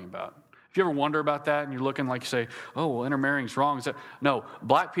intermarriage is talking about. If you ever wonder about that and you're looking like you say, oh, well, intermarrying is wrong. No,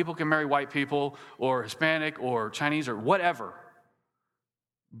 black people can marry white people or Hispanic or Chinese or whatever.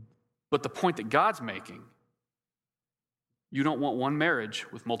 But the point that God's making, you don't want one marriage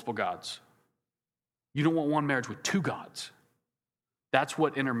with multiple gods. You don't want one marriage with two gods. That's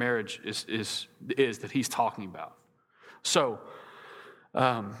what intermarriage is that he's talking about. So,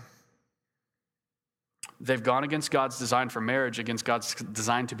 they've gone against God's design for marriage, against God's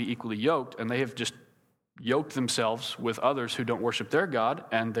design to be equally yoked, and they have just yoked themselves with others who don't worship their God,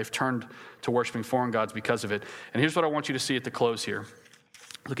 and they've turned to worshiping foreign gods because of it. And here's what I want you to see at the close here.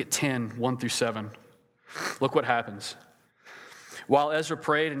 Look at 10, 1 through 7. Look what happens. While Ezra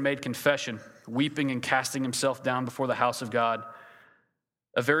prayed and made confession, weeping and casting himself down before the house of God,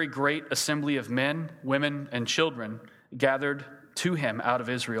 a very great assembly of men, women, and children gathered to him out of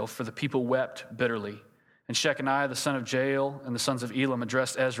Israel, for the people wept bitterly. And Shechaniah, the son of Jael, and the sons of Elam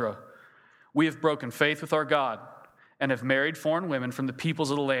addressed Ezra, we have broken faith with our God and have married foreign women from the peoples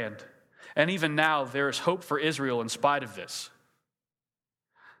of the land. And even now there is hope for Israel in spite of this.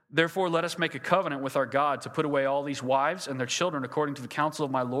 Therefore, let us make a covenant with our God to put away all these wives and their children according to the counsel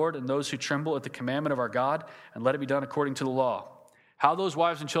of my Lord and those who tremble at the commandment of our God, and let it be done according to the law. How those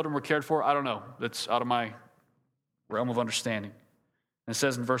wives and children were cared for, I don't know. That's out of my realm of understanding. And it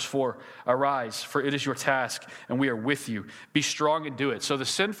says in verse 4, arise, for it is your task, and we are with you. Be strong and do it. So the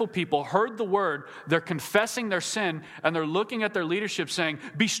sinful people heard the word, they're confessing their sin, and they're looking at their leadership saying,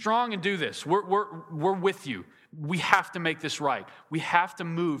 be strong and do this. We're with you. We have to make this right. We have to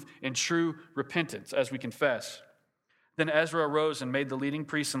move in true repentance as we confess. Then Ezra arose and made the leading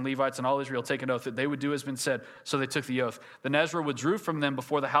priests and Levites and all Israel take an oath that they would do as been said. So they took the oath. Then Ezra withdrew from them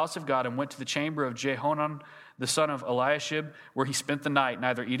before the house of God and went to the chamber of Jehonan, the son of Eliashib, where he spent the night,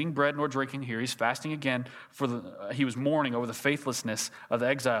 neither eating bread nor drinking. Here he's fasting again, for he was mourning over the faithlessness of the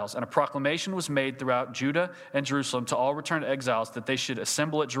exiles. And a proclamation was made throughout Judah and Jerusalem to all returned exiles that they should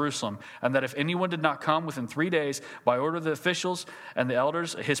assemble at Jerusalem, and that if anyone did not come within 3 days, by order of the officials and the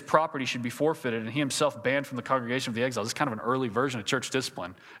elders, his property should be forfeited, and he himself banned from the congregation of the exiles. It's kind of an early version of church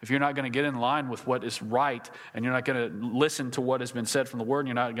discipline. If you're not going to get in line with what is right, and you're not going to listen to what has been said from the word, and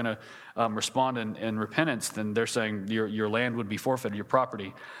you're not going to respond in repentance, then they're saying your land would be forfeited, your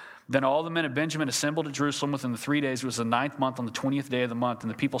property. Then all the men of Benjamin assembled at Jerusalem within the 3 days. It was the 9th month on the 20th day of the month, and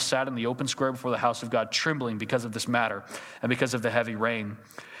the people sat in the open square before the house of God, trembling because of this matter and because of the heavy rain.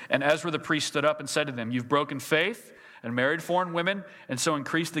 And Ezra the priest stood up and said to them, you've broken faith and married foreign women, and so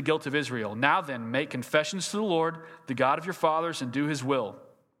increased the guilt of Israel. Now then, make confessions to the Lord, the God of your fathers, and do his will.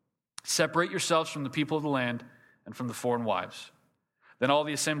 Separate yourselves from the people of the land and from the foreign wives. Then all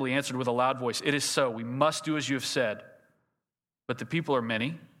the assembly answered with a loud voice, it is so, we must do as you have said. But the people are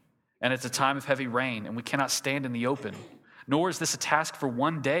many, and it's a time of heavy rain, and we cannot stand in the open. Nor is this a task for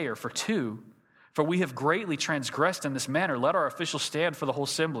 1 day or for 2, for we have greatly transgressed in this manner. Let our officials stand for the whole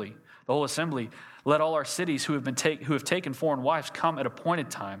assembly. Let all our cities who have taken foreign wives come at appointed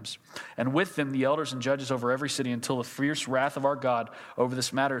times, and with them the elders and judges over every city, until the fierce wrath of our God over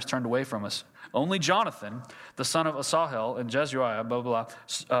this matter is turned away from us. Only Jonathan, the son of Asahel, and Jezreiah,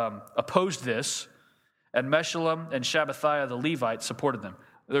 opposed this, and Meshullam and Shabbathiah the Levite supported them.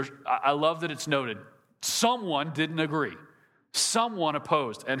 I love that it's noted. Someone didn't agree. Someone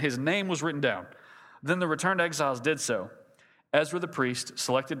opposed, and his name was written down. Then the returned exiles did so. Ezra the priest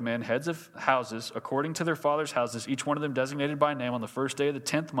selected men, heads of houses, according to their fathers' houses, each one of them designated by name. On the first day of the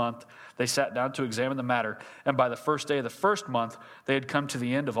 10th month, they sat down to examine the matter. And by the first day of the first month, they had come to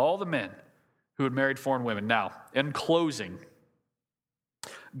the end of all the men who had married foreign women. Now, in closing,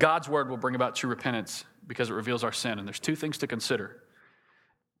 God's word will bring about true repentance because it reveals our sin. And there's 2 things to consider.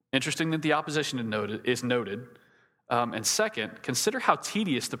 Interesting that the opposition is noted. And second, consider how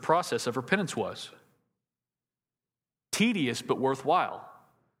tedious the process of repentance was. Tedious, but worthwhile.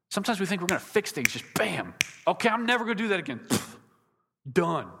 Sometimes we think we're going to fix things, just bam. Okay, I'm never going to do that again.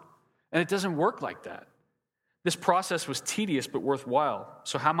 Done. And it doesn't work like that. This process was tedious, but worthwhile.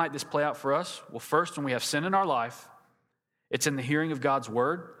 So how might this play out for us? Well, first, when we have sin in our life, it's in the hearing of God's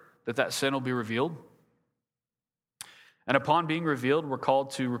word that sin will be revealed. And upon being revealed, we're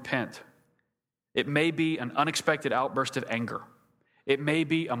called to repent. It may be an unexpected outburst of anger. It may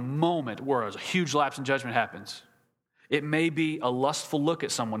be a moment where a huge lapse in judgment happens. It may be a lustful look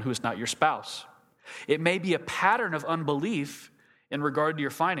at someone who is not your spouse. It may be a pattern of unbelief in regard to your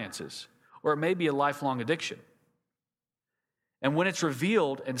finances, or it may be a lifelong addiction. And when it's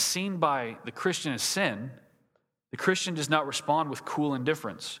revealed and seen by the Christian as sin, the Christian does not respond with cool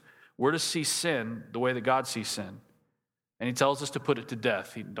indifference. We're to see sin the way that God sees sin. And he tells us to put it to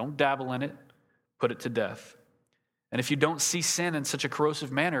death. Don't dabble in it, put it to death. And if you don't see sin in such a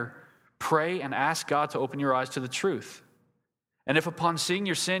corrosive manner, pray and ask God to open your eyes to the truth. And if upon seeing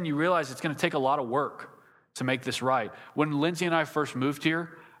your sin, you realize it's going to take a lot of work to make this right. When Lindsay and I first moved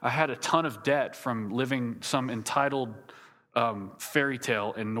here, I had a ton of debt from living some entitled fairy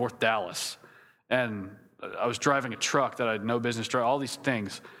tale in North Dallas. And I was driving a truck that I had no business driving, all these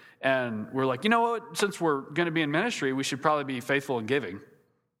things. And we're like, you know what? Since we're going to be in ministry, we should probably be faithful in giving.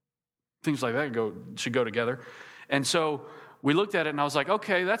 Things like that should go together. And so we looked at it, and I was like,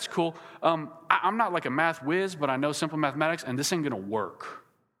 okay, that's cool. I'm not like a math whiz, but I know simple mathematics, and this ain't going to work.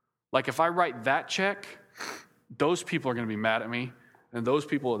 Like, if I write that check, those people are going to be mad at me, and those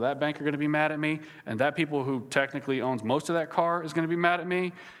people at that bank are going to be mad at me, and that people who technically owns most of that car is going to be mad at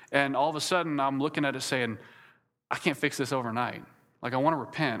me, and all of a sudden, I'm looking at it saying, I can't fix this overnight. Like, I want to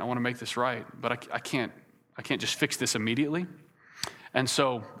repent. I want to make this right, but I can't just fix this immediately. And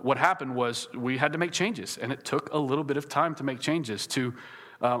so what happened was we had to make changes, and it took a little bit of time to make changes.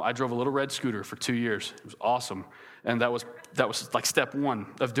 I drove a little red scooter for 2 years. It was awesome, and that was like step 1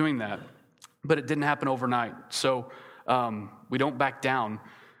 of doing that. But it didn't happen overnight. So we don't back down.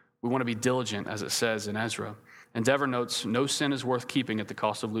 We want to be diligent, as it says in Ezra. And Dever notes, no sin is worth keeping at the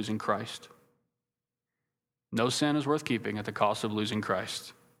cost of losing Christ. No sin is worth keeping at the cost of losing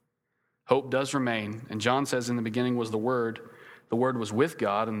Christ. Hope does remain. And John says in the beginning was the Word. The Word was with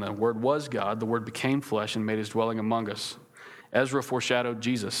God, and the Word was God. The Word became flesh and made his dwelling among us. Ezra foreshadowed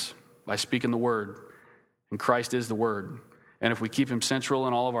Jesus by speaking the Word, and Christ is the Word. And if we keep him central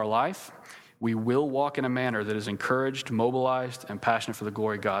in all of our life, we will walk in a manner that is encouraged, mobilized, and passionate for the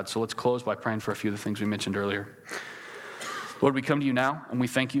glory of God. So let's close by praying for a few of the things we mentioned earlier. Lord, we come to you now, and we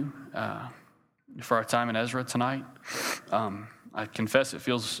thank you for our time in Ezra tonight. I confess it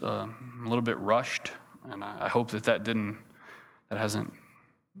feels a little bit rushed, and I hope that hasn't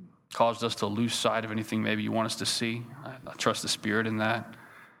caused us to lose sight of anything maybe you want us to see. I trust the Spirit in that.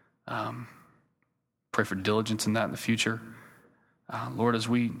 Pray for diligence in that in the future. Lord, as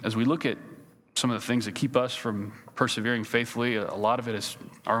we look at some of the things that keep us from persevering faithfully, a lot of it is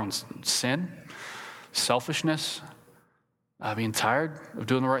our own sin, selfishness, being tired of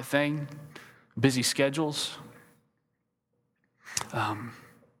doing the right thing, busy schedules,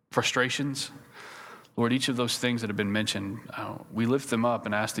 frustrations. Lord, each of those things that have been mentioned, we lift them up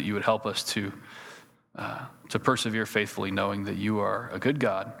and ask that you would help us to persevere faithfully, knowing that you are a good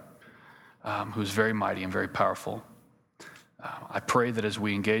God who is very mighty and very powerful. I pray that as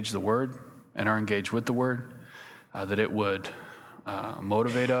we engage the Word and are engaged with the Word, that it would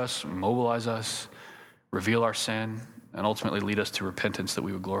motivate us, mobilize us, reveal our sin, and ultimately lead us to repentance, that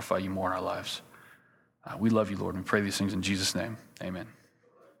we would glorify you more in our lives. We love you, Lord. We pray these things in Jesus' name. Amen.